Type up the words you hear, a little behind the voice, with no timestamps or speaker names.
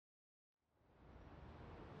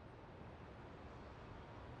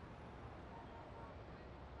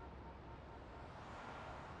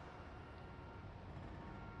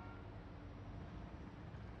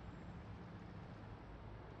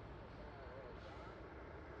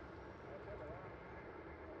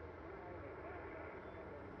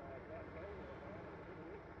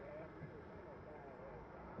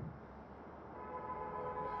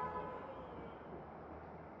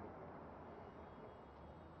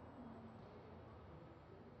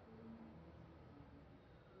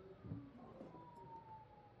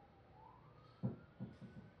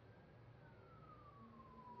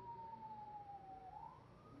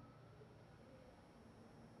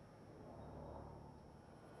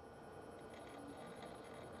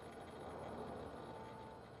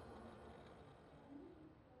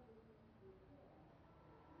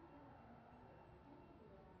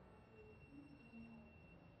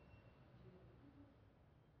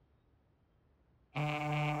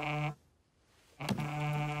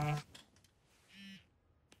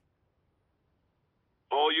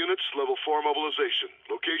Level 4 mobilization.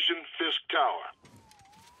 Location, Fisk Tower.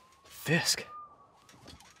 Fisk?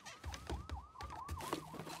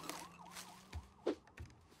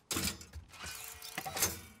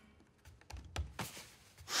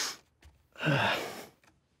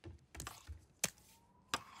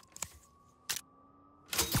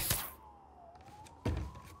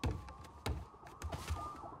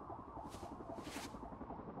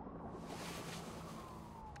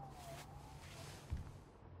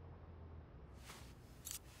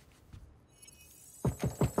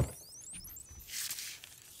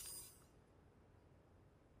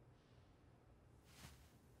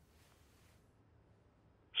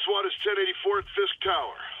 SWAT is 1084th Fisk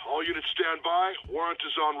Tower. All units stand by. Warrant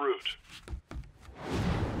is en route.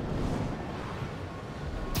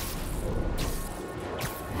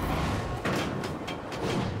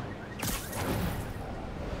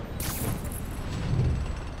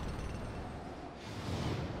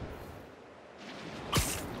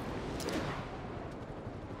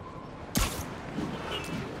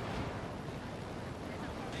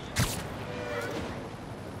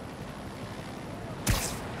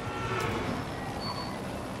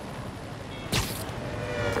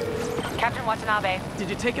 Captain Watanabe. Did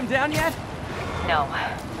you take him down yet? No.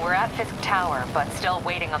 We're at Fisk Tower, but still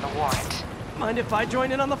waiting on the warrant. Mind if I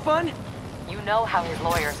join in on the fun? You know how his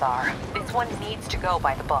lawyers are. This one needs to go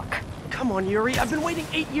by the book. Come on, Yuri. I've been waiting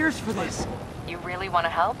 8 years for this. You really want to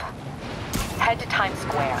help? Head to Times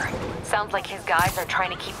Square. Sounds like his guys are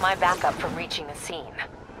trying to keep my backup from reaching the scene.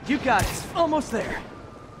 You got it. Almost there.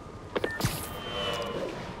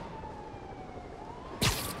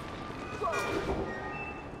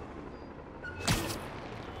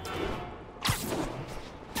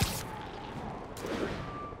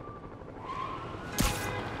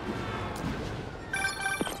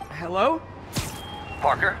 Hello?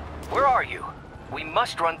 Parker, where are you? We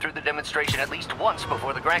must run through the demonstration at least once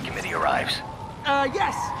before the grant committee arrives.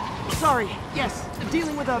 Yes. Sorry. Yes.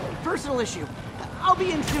 Dealing with a personal issue. I'll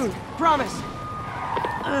be in soon. Promise.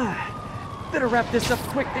 Better wrap this up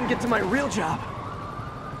quick than get to my real job.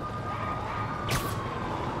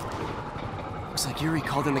 Looks like Yuri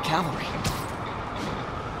called in the cavalry.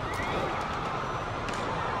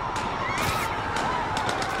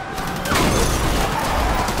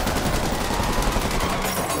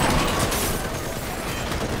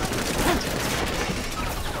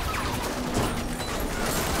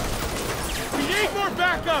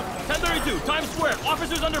 Backup! 1032, Times Square.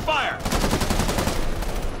 Officers under fire.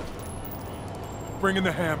 Bring in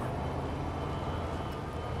the hammer.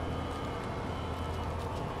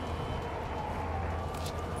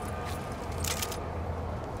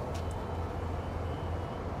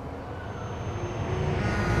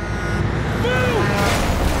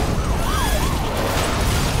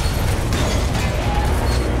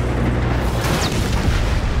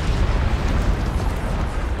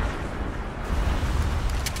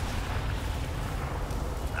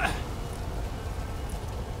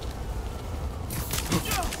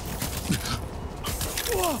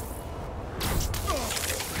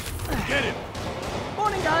 Get it!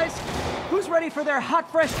 Morning, guys! Who's ready for their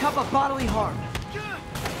hot, fresh cup of bodily harm?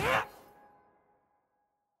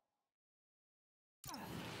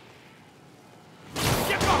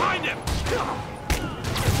 Get behind him!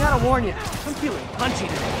 Gotta warn you, I'm feeling punchy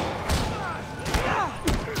today.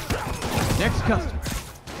 Next customer.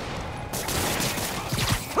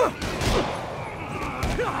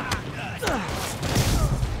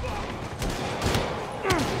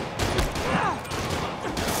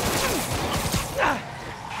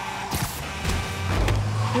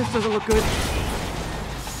 This doesn't look good.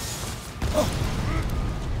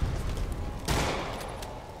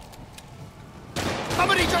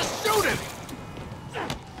 Somebody just shoot him!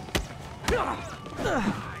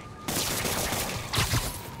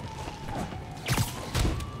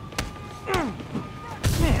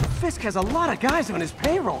 Man, Fisk has a lot of guys on his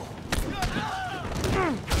payroll.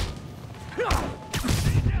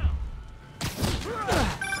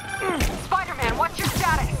 Spider-Man, what's your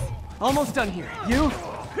status? Almost done here. You?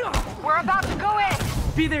 We're about to go in!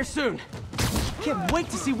 Be there soon. Can't wait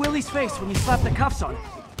to see Willie's face when you slap the cuffs on him.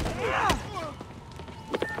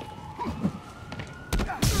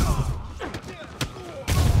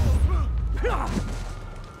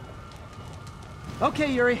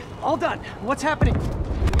 Okay, Yuri. All done. What's happening?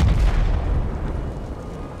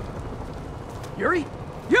 Yuri?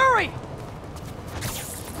 Yuri!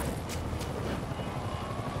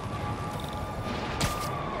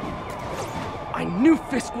 I knew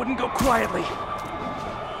Fisk wouldn't go quietly.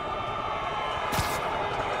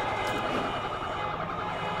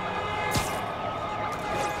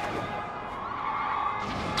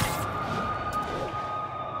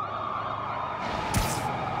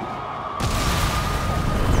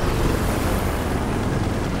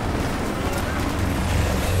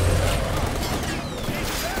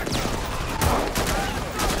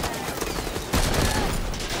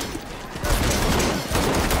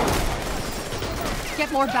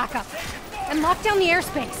 get more backup. And lock down the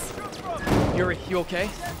airspace. Yuri, you okay?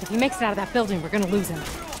 If he makes it out of that building, we're gonna lose him.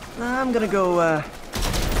 I'm gonna go,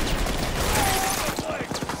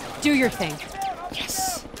 Do your thing.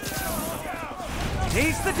 Yes!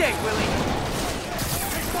 Seize the day, Willie!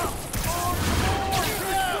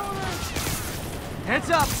 Heads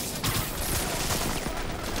up!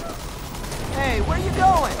 Hey, where you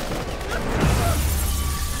going?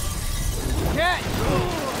 Okay!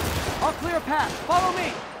 I'll clear a path. Follow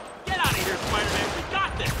me! Get out of here, Spider-Man. We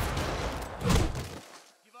got this.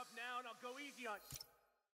 Give up now and I'll go easy on you.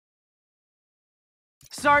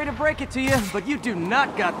 Sorry to break it to you, but you do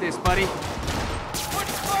not got this, buddy.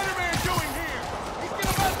 What's Spider-Man doing here? He's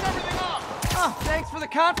gonna mess everything up. Oh, thanks for the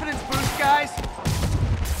confidence boost, guys.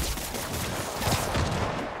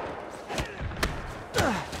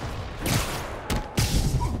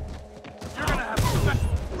 You're gonna have to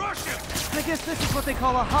rush him. I guess this is what they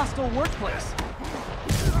call a hostile workplace.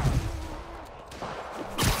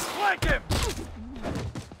 Flank him.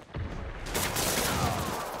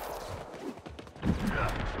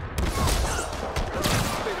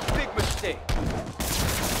 Made a big mistake.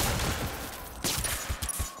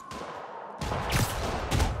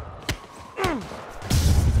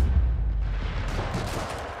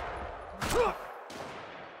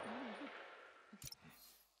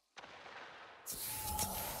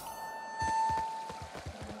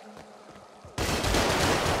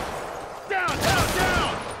 Down, down,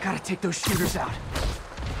 down! Gotta take those shooters out.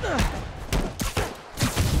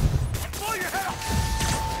 Pull your head up!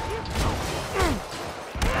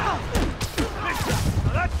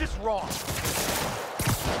 Now that's just wrong.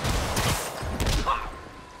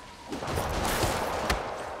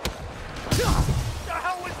 The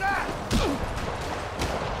hell was that?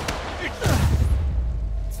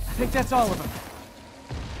 I think that's all of them.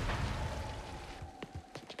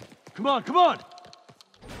 Come on, come on!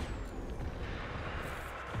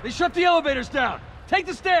 They shut the elevators down! Take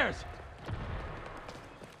the stairs!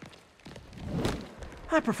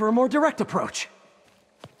 I prefer a more direct approach.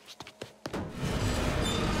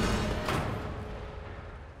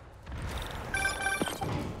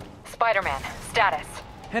 Spider-Man, status.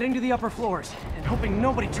 Heading to the upper floors, and hoping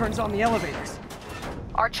nobody turns on the elevators.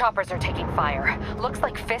 Our choppers are taking fire. Looks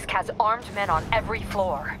like Fisk has armed men on every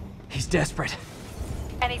floor. He's desperate.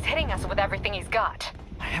 And he's hitting us with everything he's got.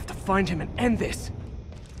 I have to find him and end this.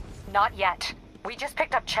 Not yet. We just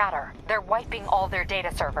picked up chatter. They're wiping all their data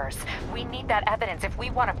servers. We need that evidence if we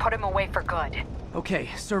want to put him away for good. Okay,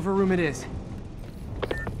 server room it is.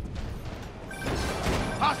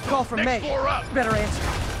 Call from May. Better answer.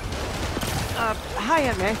 Hi,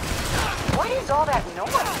 Aunt May. What is all that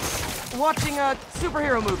noise? Watching a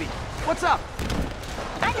superhero movie. What's up?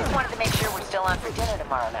 I just wanted to make sure we're still on for dinner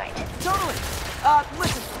tomorrow night. Totally.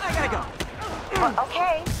 Listen, I gotta go.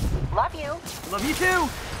 Okay. Love you. Love you too.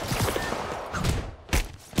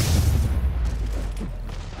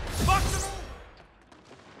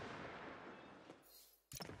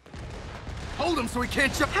 Hold him so he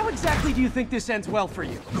can't jump. How exactly do you think this ends well for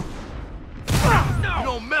you? You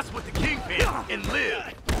don't mess with the Kingpin and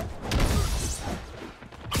live.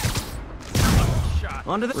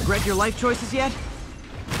 On to the... Regret your life choices yet?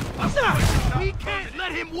 We can't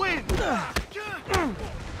let him win.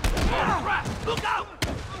 Look out!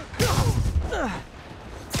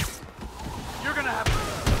 You're gonna have to...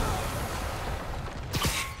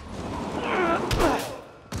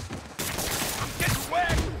 I'm getting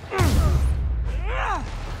wet!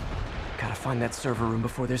 Gotta find that server room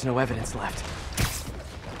before there's no evidence left.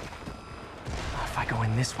 If I go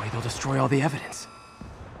in this way, they'll destroy all the evidence.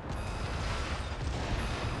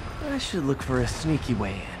 I should look for a sneaky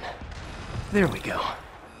way in. There we go.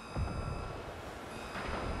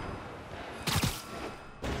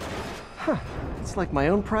 Huh. It's like my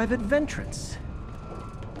own private ventrance.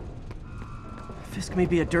 Fisk may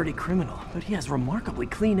be a dirty criminal, but he has remarkably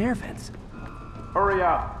clean air vents. Hurry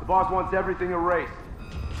up. The boss wants everything erased.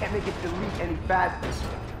 Can't make it delete any faster.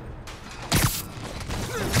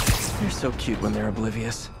 They're so cute when they're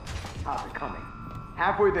oblivious. Ah, they're coming.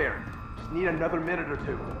 Halfway there. Just need another minute or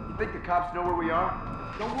two. You think the cops know where we are?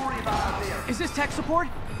 Don't worry about out there. Is this tech support?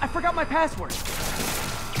 I forgot my password.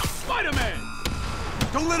 Spider-Man!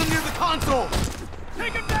 Don't let him near the console!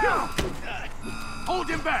 Take him down! Hold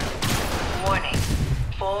him back! Warning.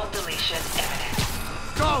 Full deletion imminent.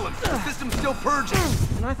 Stall him! The system's still purging!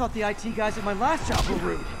 And I thought the IT guys at my last job were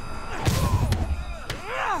rude.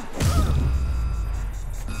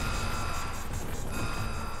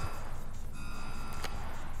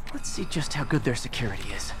 Let's see just how good their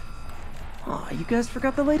security is. Aw, you guys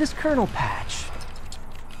forgot the latest kernel patch.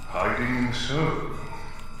 Hiding so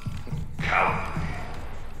cowardly.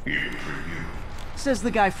 Even for you. Says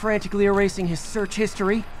the guy frantically erasing his search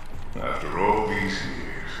history. After all these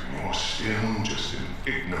years, you're still just an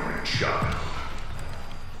ignorant child.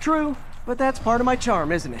 True, but that's part of my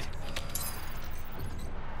charm, isn't it?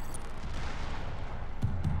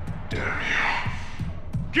 Damn you.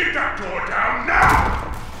 Get that door down now!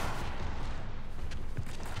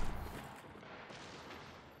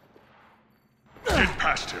 Get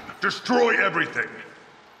past him. Destroy everything.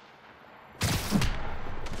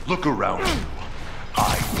 Look around you.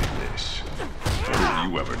 I did this. All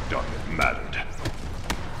you ever done that mattered.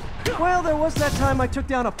 Well, there was that time I took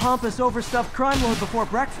down a pompous, overstuffed crime lord before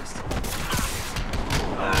breakfast.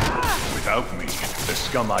 Without me, the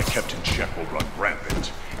scum I kept in check will run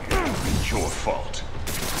rampant. It'll be your fault.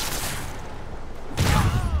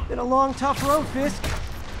 Been a long, tough road, Fisk.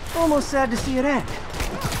 Almost sad to see it end.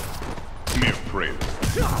 Mere prelude.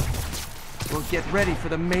 We'll get ready for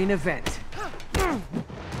the main event.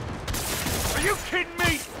 Are you kidding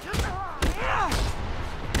me?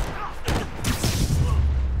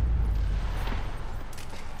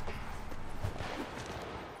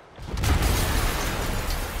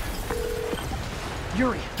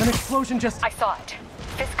 Yuri, an explosion just... I saw it.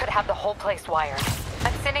 Fisk could have the whole place wired.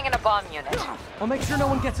 I'm sending in a bomb unit. I'll make sure no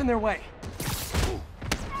one gets in their way. You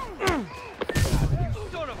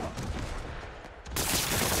son of a...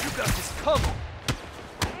 You got this covered.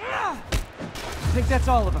 I think that's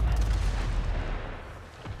all of them.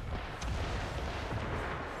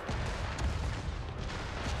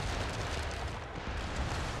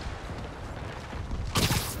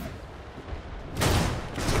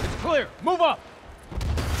 It's clear. Move up.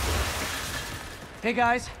 Hey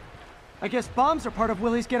guys, I guess bombs are part of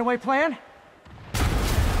Willie's getaway plan?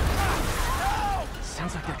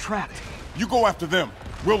 Sounds like they're trapped. You go after them.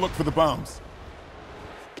 We'll look for the bombs.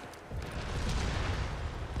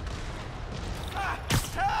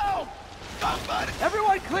 Help! Somebody!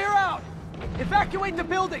 Everyone clear out! Evacuate the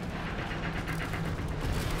building!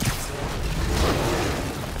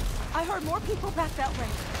 I heard more people back that way.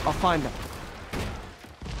 I'll find them.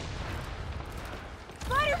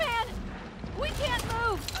 Spider-Man! We can't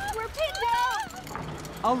move! We're pinned down!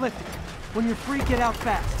 I'll lift it. When you're free, get out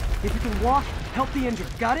fast. If you can walk, help the injured.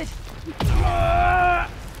 Got it?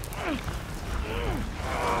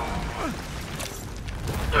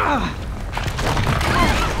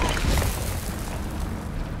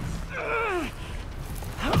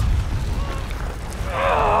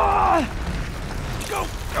 Go,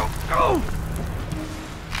 go, go!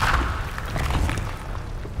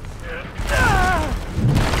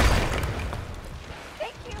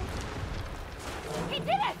 Thank you! He did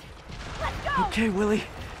it! Let's go! Okay, Willie.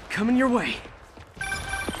 Coming your way.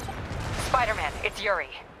 Spider-Man, it's Yuri.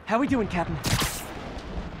 How we doing, Captain?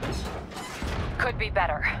 Could be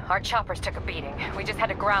better. Our choppers took a beating. We just had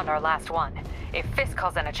to ground our last one. If Fisk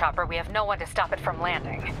calls in a chopper, we have no one to stop it from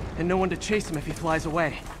landing. And no one to chase him if he flies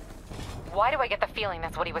away. Why do I get the feeling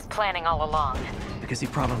that's what he was planning all along? Because he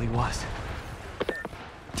probably was.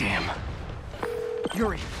 Damn.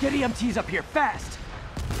 Yuri, get EMTs up here, fast!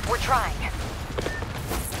 We're trying.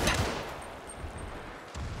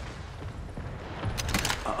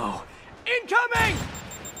 Uh-oh. Incoming!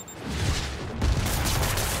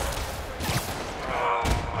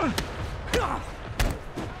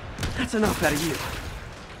 That's enough out of you.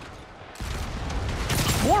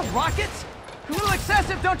 More rockets? A little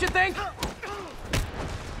excessive, don't you think?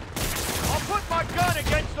 I'll put my gun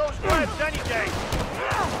against those webs any day.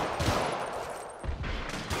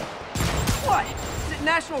 What? Is it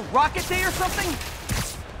National Rocket Day or something?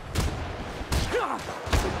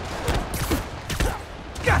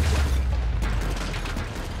 Gotcha!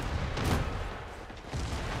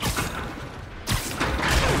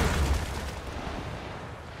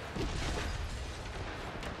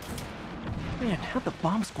 Man, how'd the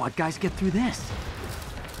bomb squad guys get through this?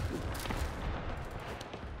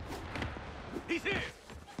 He's here!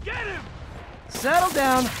 Get him! Settle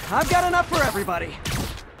down. I've got enough for everybody.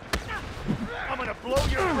 I'm gonna blow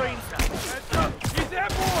your brains out. Heads up! He's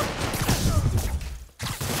airborne!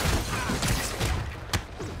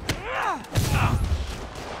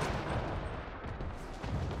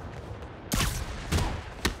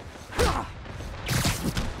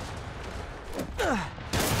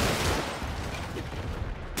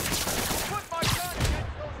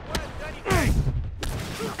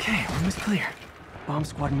 Okay, room is clear. Bomb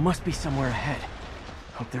squad must be somewhere ahead.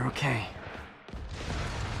 Hope they're okay.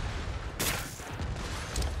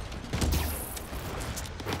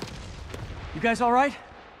 You guys all right?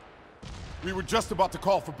 We were just about to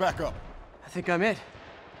call for backup. I think I'm it.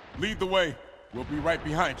 Lead the way. We'll be right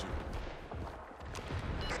behind you.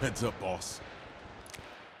 Heads up, boss.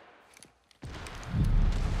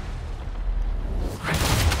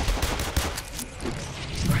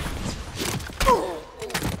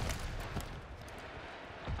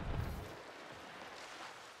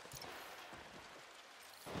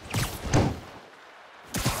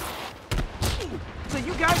 that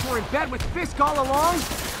you guys were in bed with Fisk all along?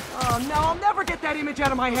 Oh, no, I'll never get that image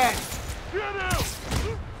out of my head.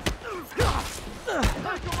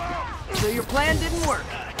 So your plan didn't work.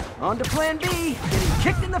 On to plan B, getting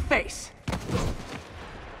kicked in the face.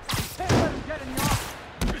 Hey, let him get in the office.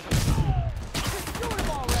 Just shoot him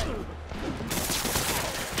already.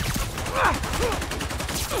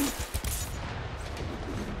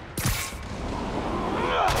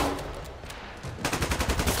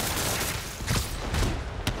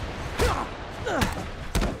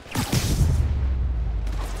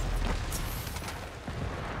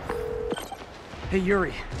 Hey,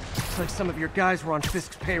 Yuri. Looks like some of your guys were on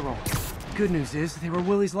Fisk's payroll. Good news is, they were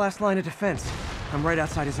Willie's last line of defense. I'm right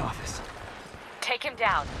outside his office. Take him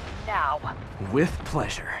down, now. With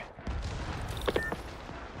pleasure.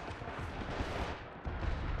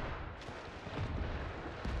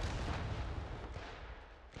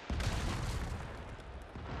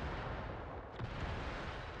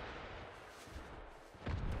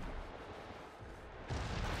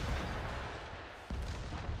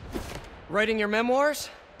 Writing your memoirs?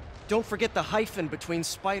 Don't forget the hyphen between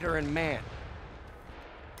spider and man.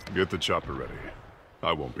 Get the chopper ready.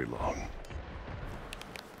 I won't be long.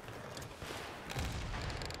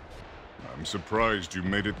 I'm surprised you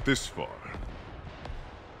made it this far.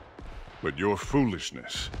 But your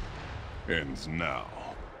foolishness ends now.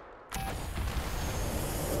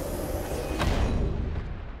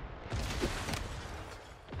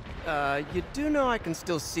 You do know I can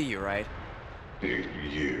still see you, right? 8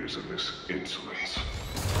 years of this insolence.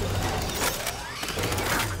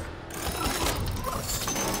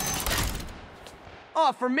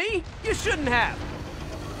 Oh, for me? You shouldn't have.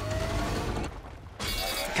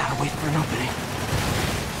 Gotta wait for an opening.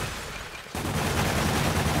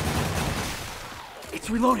 It's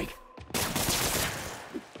reloading.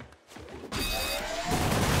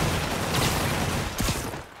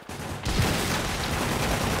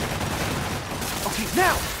 Okay,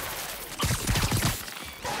 now!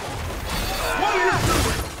 What are you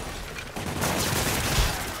doing?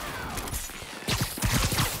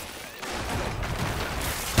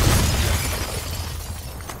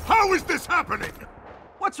 How is this happening?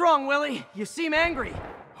 What's wrong, Willie? You seem angry.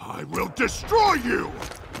 I will destroy you!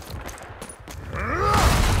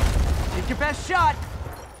 Take your best shot.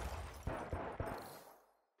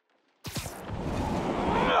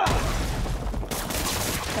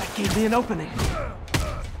 That gave me an opening.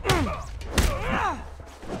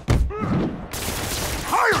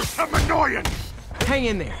 Hire some annoyance! Hang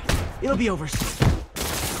in there. It'll be over soon.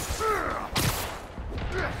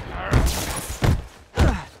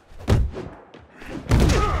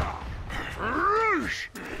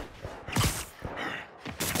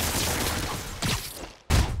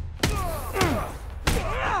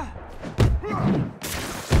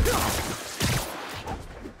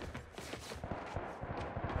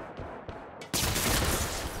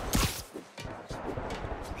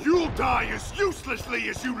 You'll die as uselessly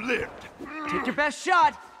as you lived! Take your best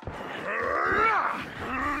shot.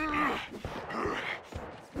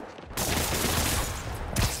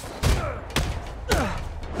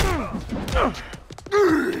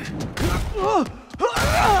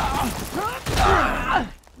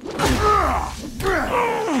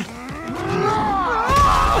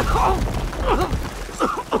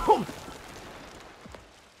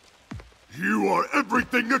 You are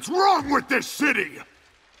everything that's wrong with this city!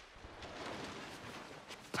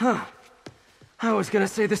 Huh. I was gonna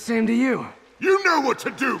say the same to you. You know what to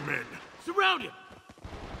do, men! Surround him!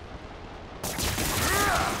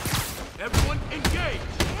 Everyone engage!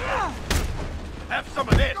 Have some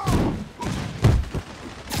of this!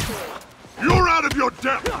 You're out of your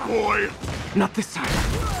depth, boy! Not this time.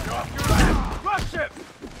 Rush him!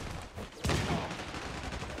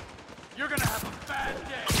 You're gonna have a bad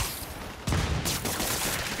day!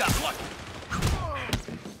 You got lucky!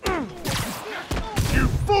 You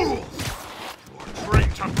fools! You're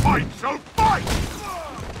trained to fight, so fight!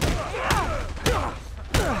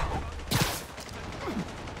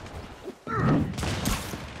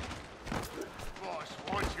 Boss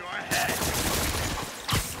wants your head!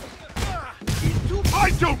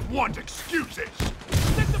 I don't want excuses!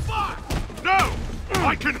 Set the bar! No!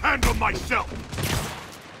 I can handle myself!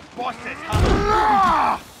 Boss says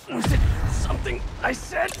Was it something I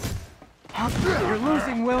said? You're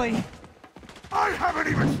losing, Willie. I haven't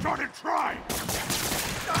even started trying!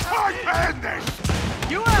 I banned this!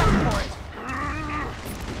 You asked for it!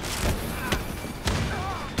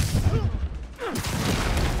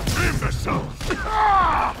 Imbeciles!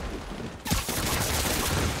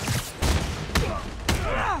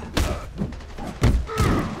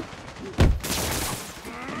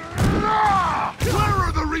 Clear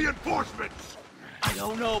reinforcements? I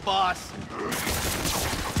don't know, boss.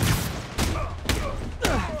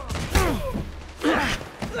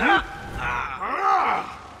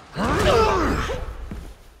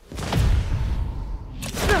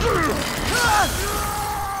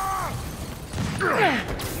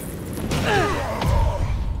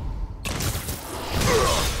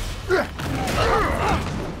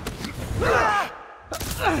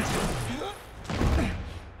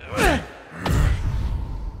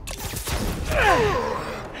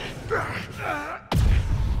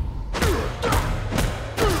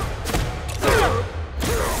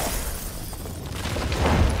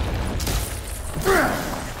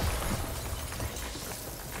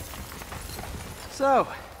 So,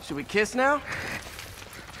 should we kiss now?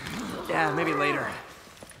 Yeah, maybe later.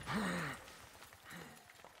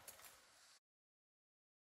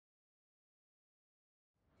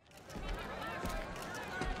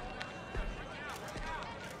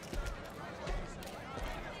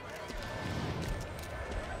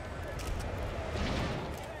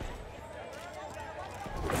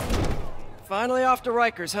 Finally off to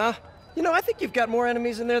Rikers, huh? You know, I think you've got more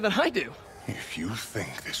enemies in there than I do. If you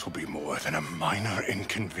think this will be more than a minor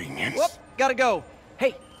inconvenience... Whoop, gotta go.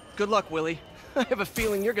 Hey, good luck, Willie. I have a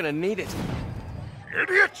feeling you're gonna need it.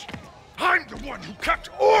 Idiot! I'm the one who kept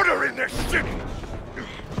order in this city!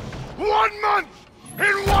 1 month!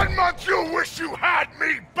 In 1 month you'll wish you had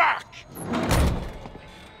me back!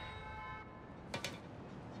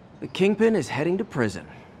 The Kingpin is heading to prison.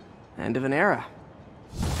 End of an era.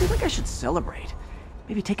 I feel like I should celebrate.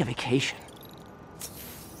 Maybe take a vacation.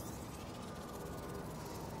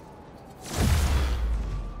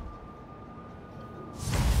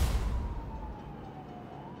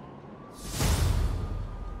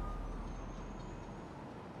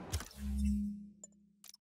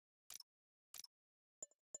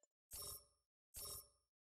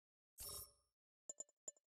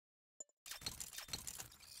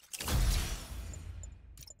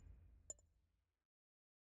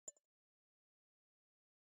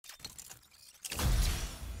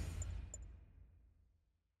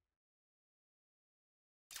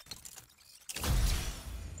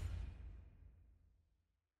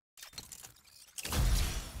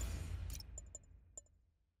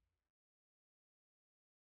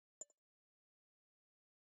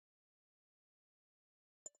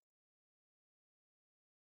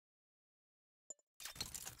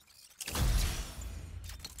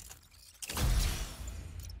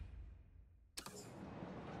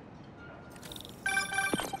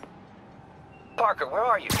 Parker, where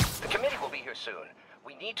are you? The committee will be here soon.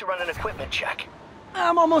 We need to run an equipment check.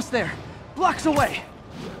 I'm almost there. Blocks away.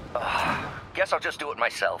 Guess I'll just do it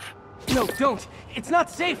myself. No, don't. It's not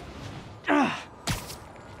safe. Gotta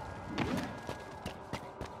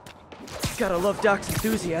love Doc's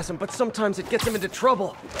enthusiasm, but sometimes it gets him into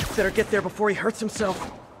trouble. Better get there before he hurts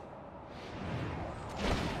himself.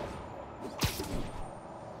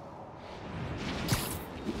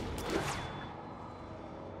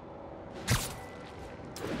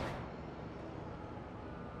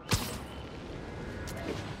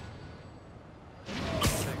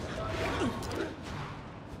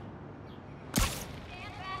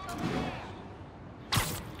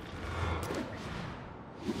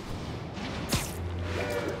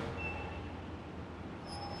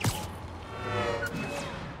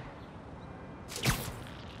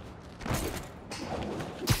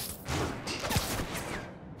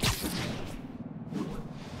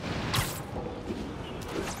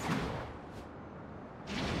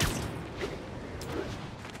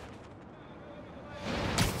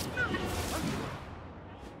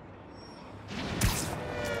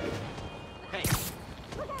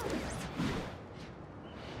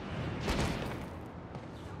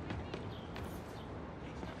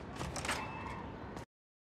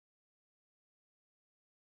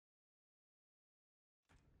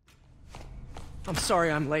 I'm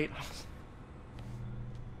sorry I'm late.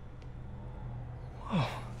 Whoa. You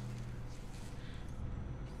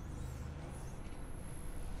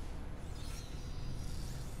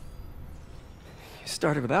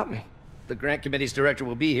started without me. The grant committee's director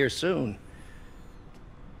will be here soon.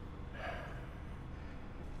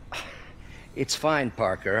 It's fine,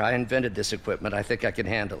 Parker. I invented this equipment. I think I can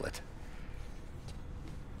handle it.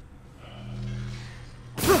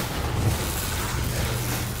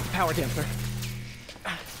 Power damper.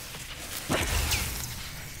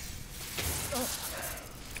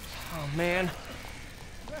 Oh, man.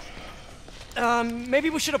 Maybe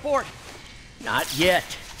we should abort. Not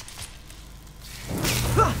yet.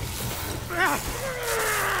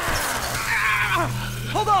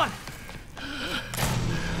 Hold on!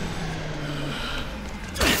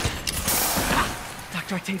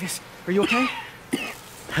 Dr. Octavius, are you okay?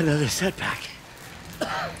 Another setback.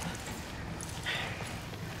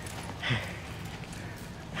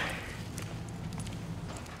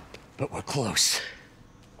 But we're close.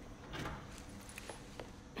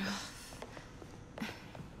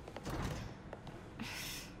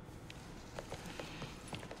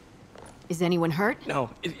 Is anyone hurt? No,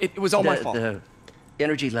 It was all my fault. The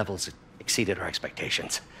energy levels exceeded our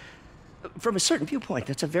expectations. From a certain viewpoint,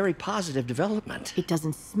 that's a very positive development. It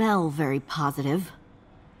doesn't smell very positive.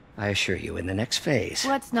 I assure you, in the next phase...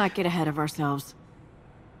 Let's not get ahead of ourselves.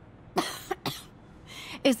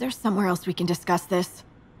 Is there somewhere else we can discuss this?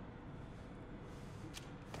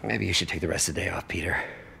 Maybe you should take the rest of the day off, Peter.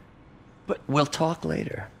 But we'll talk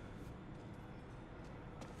later.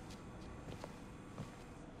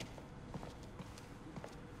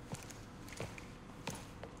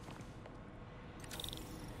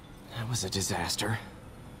 That was a disaster.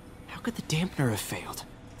 How could the dampener have failed?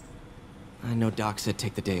 I know Doc said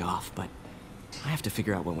take the day off, but I have to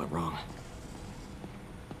figure out what went wrong.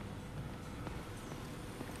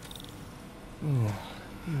 Ooh,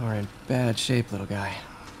 you are in bad shape, little guy.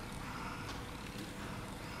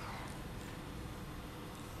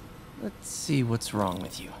 Let's see what's wrong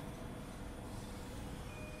with you.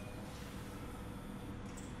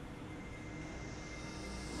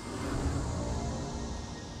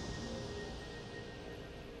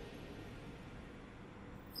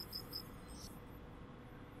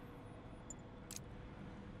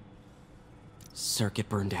 Circuit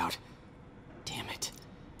burned out. Damn it.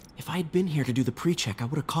 If I had been here to do the pre-check, I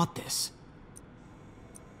would have caught this.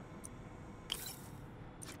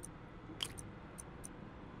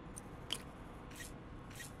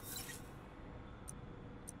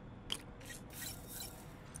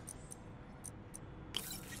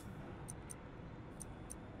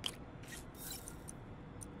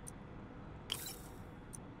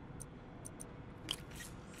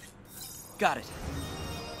 Got it.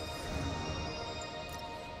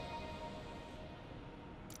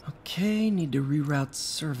 Okay, need to reroute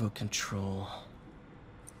servo control.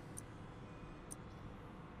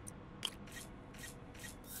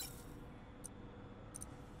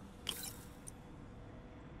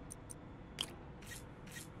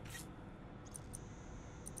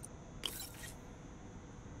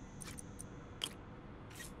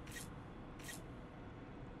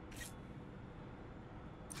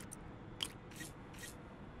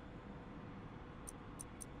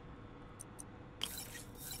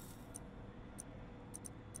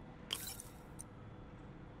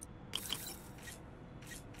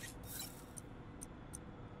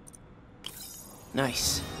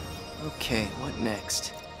 Nice. Okay, what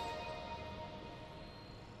next?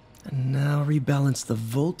 And now rebalance the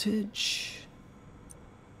voltage.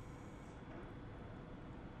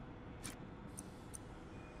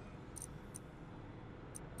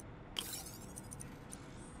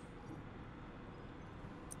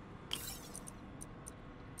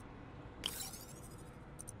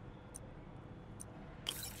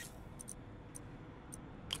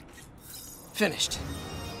 Finished.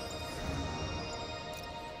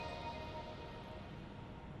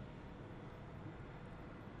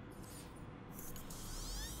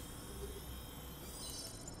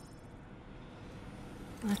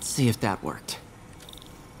 Let's see if that worked.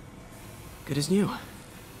 Good as new.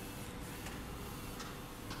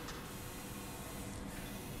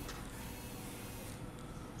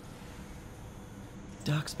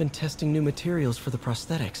 Doc's been testing new materials for the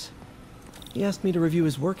prosthetics. He asked me to review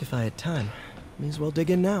his work if I had time. May as well dig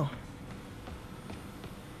in now.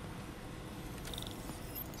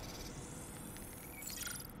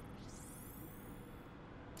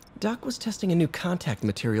 Doc was testing a new contact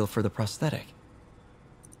material for the prosthetic.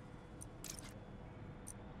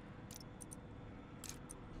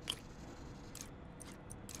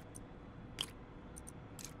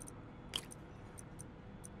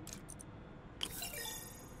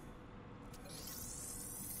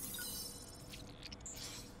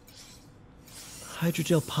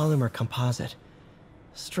 Hydrogel polymer composite.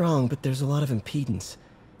 Strong, but there's a lot of impedance.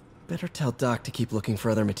 Better tell Doc to keep looking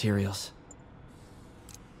for other materials.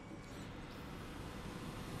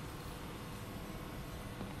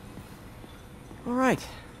 All right.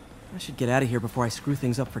 I should get out of here before I screw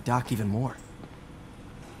things up for Doc even more.